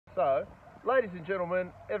So, ladies and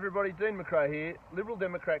gentlemen, everybody, Dean McCrae here, Liberal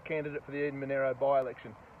Democrat candidate for the Eden Monaro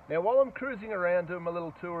by-election. Now, while I'm cruising around doing my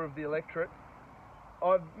little tour of the electorate,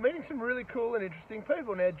 I'm meeting some really cool and interesting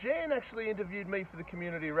people. Now, Jan actually interviewed me for the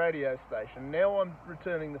community radio station. Now I'm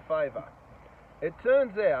returning the favour. It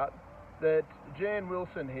turns out that Jan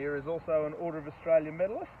Wilson here is also an Order of Australia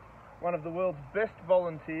medalist, one of the world's best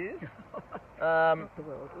volunteers.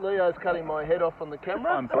 Leo's cutting my head off on the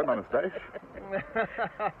camera. I'm sorry, not a stage.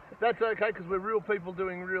 That's okay, because we're real people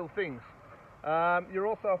doing real things. You're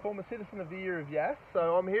also a former Citizen of the Year of Yass,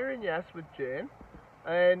 so I'm here in Yass with Jan.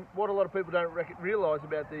 And what a lot of people don't realise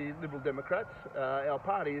about the Liberal Democrats, our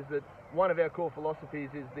party, is that one of our core philosophies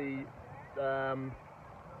is we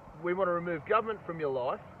want to remove government from your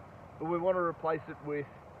life, but we want to replace it with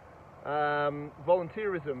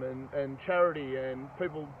volunteerism and charity and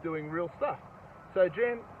people doing real stuff. So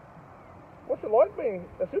Jan, what's it like being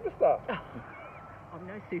a superstar? I'm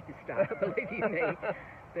no superstar, believe you me,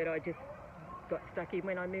 but I just got stuck in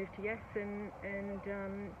when I moved to Yass, and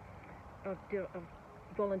I've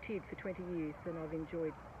volunteered for 20 years and I've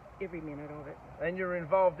enjoyed every minute of it. And you're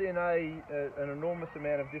involved in an enormous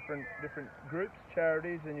amount of different groups,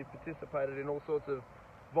 charities, and you've participated in all sorts of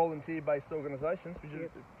volunteer-based organisations. Would you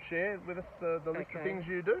share with us the list of things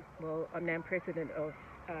you do? Well, I'm now president of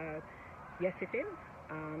Yass FM,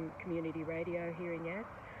 community radio here in Yass.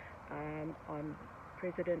 I'm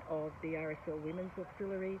president of the RSL Women's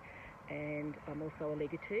Auxiliary, and I'm also a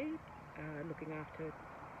legatee, looking after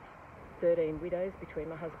 13 widows between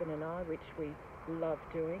my husband and I, which we love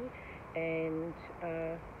doing. And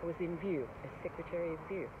I was in VIEW, as Secretary of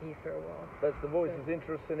VIEW, here for a while. That's the Voices,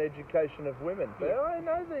 Interests and Education of Women. Yeah. So I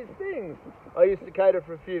know these things. I used to cater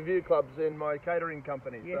for a few VIEW clubs in my catering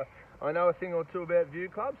company. Yes. So I know a thing or two about VIEW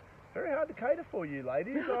clubs. Very hard to cater for you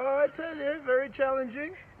ladies, I tell you, very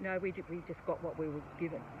challenging. No, we just got what we were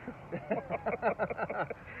given.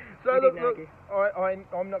 So look,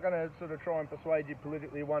 I'm not going to sort of try and persuade you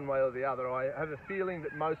politically one way or the other. I have a feeling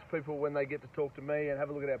that most people, when they get to talk to me and have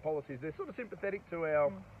a look at our policies, they're sort of sympathetic to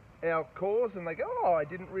our cause, and they go, oh, I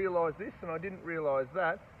didn't realise this and I didn't realise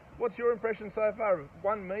that. What's your impression so far of,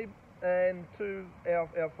 one, me, and two,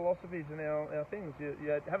 our philosophies and our things?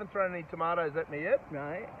 You haven't thrown any tomatoes at me yet?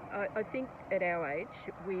 No, I think at our age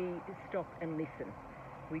we stop and listen.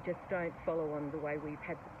 We just don't follow on the way we've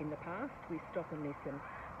had in the past. We stop and listen.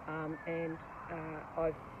 And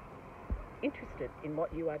I'm interested in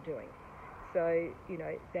what you are doing. So, you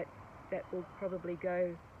know, that will probably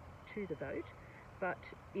go to the vote, but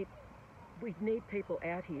we need people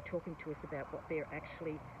out here talking to us about what they're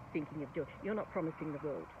actually thinking of doing. You're not promising the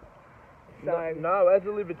world. So no, as a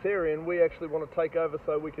libertarian, we actually want to take over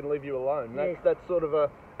so we can leave you alone. That's sort of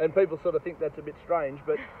and people sort of think that's a bit strange,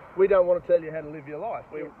 but we don't want to tell you how to live your life.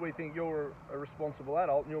 We think you're a responsible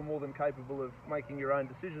adult and you're more than capable of making your own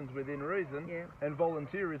decisions within reason. And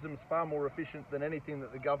volunteerism is far more efficient than anything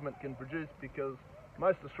that the government can produce, because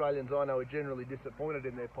most Australians I know are generally disappointed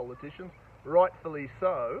in their politicians, rightfully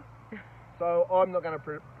so. So I'm not going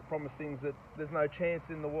to promise things that there's no chance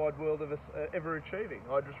in the wide world of us ever achieving.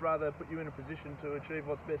 I'd just rather put you in a position to achieve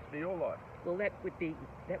what's best for your life. Well, that would be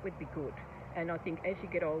good. And I think as you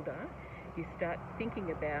get older, you start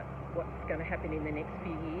thinking about what's going to happen in the next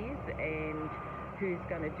few years and who's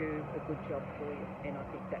going to do a good job for you. And I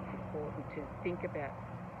think that's important, to think about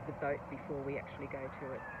the vote before we actually go to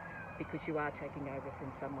it, because you are taking over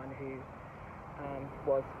from someone who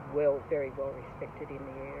was very well respected in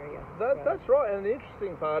the area. That's right, and the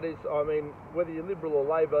interesting part is, I mean, whether you're Liberal or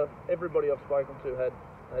Labor, everybody I've spoken to had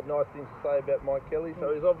nice things to say about Mike Kelly,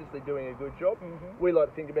 so he's obviously doing a good job. We like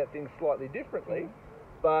to think about things slightly differently,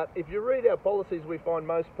 but if you read our policies, we find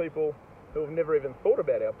most people who have never even thought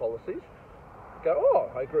about our policies go, oh,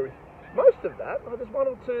 I agree with most of that. There's one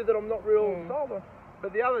or two that I'm not real sold on.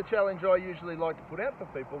 But the other challenge I usually like to put out for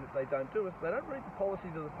people that they don't do is they don't read the policies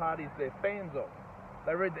of the parties they're fans of.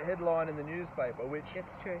 They read the headline in the newspaper, which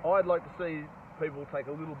I'd like to see people take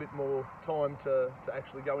a little bit more time to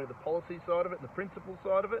actually go into the policy side of it and the principle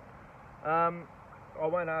side of it. I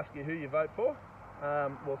won't ask you who you vote for.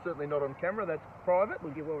 Well, certainly not on camera, that's private.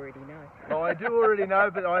 Well, you already know. I do already know,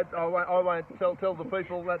 but I won't tell the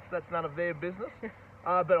people, that's none of their business.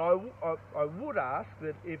 But I would ask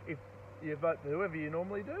that if you vote for whoever you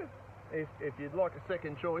normally do, if you'd like a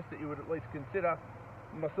second choice, that you would at least consider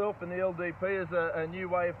myself and the LDP as a new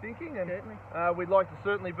way of thinking, and we'd like to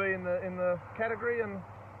certainly be in the category and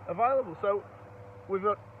available. So we've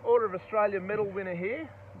got Order of Australia medal winner here,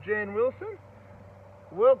 Jan Wilson,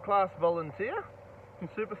 world-class volunteer,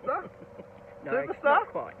 superstar, no, superstar,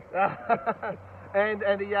 not quite.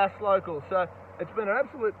 and a Yass local. So It's been an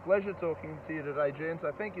absolute pleasure talking to you today, Jan, so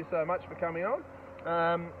thank you so much for coming on.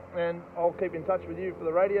 And I'll keep in touch with you for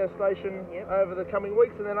the radio station over the coming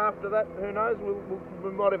weeks, and then after that, who knows, we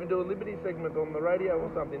might even do a Liberty segment on the radio or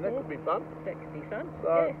something. That could be fun. That could be fun.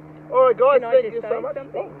 So, all right, guys, thank you so much.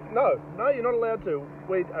 Something? Oh, no, you're not allowed to.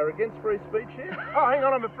 We are against free speech here. Oh, hang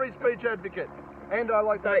on, I'm a free speech advocate, and I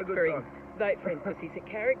like to have a good time. Vote for him because he's a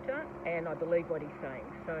character, and I believe what he's saying.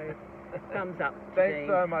 So, thumbs up. Thanks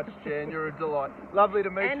so much, Jan. You're a delight. Lovely to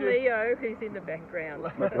meet and you. And Leo, who's in the background.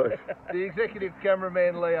 The executive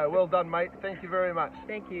cameraman, Leo. Well done, mate. Thank you very much.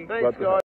 Thank you. Thanks, guys.